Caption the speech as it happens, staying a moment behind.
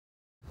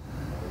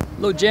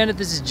Hello Janet,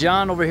 this is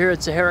John over here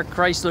at Sahara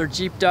Chrysler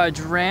Jeep Dodge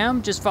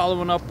Ram. Just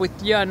following up with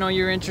you. I know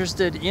you're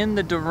interested in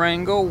the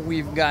Durango.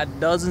 We've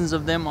got dozens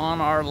of them on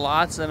our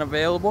lots and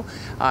available.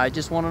 I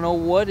just want to know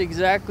what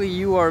exactly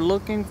you are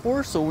looking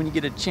for. So when you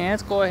get a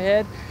chance, go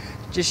ahead.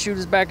 Just shoot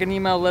us back an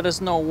email. Let us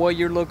know what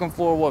you're looking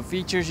for, what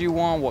features you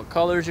want, what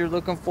colors you're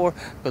looking for,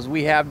 because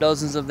we have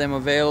dozens of them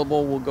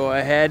available. We'll go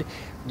ahead,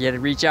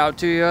 reach out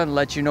to you and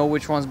let you know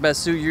which ones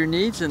best suit your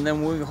needs, and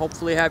then we'll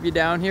hopefully have you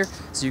down here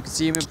so you can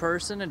see them in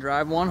person and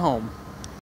drive one home.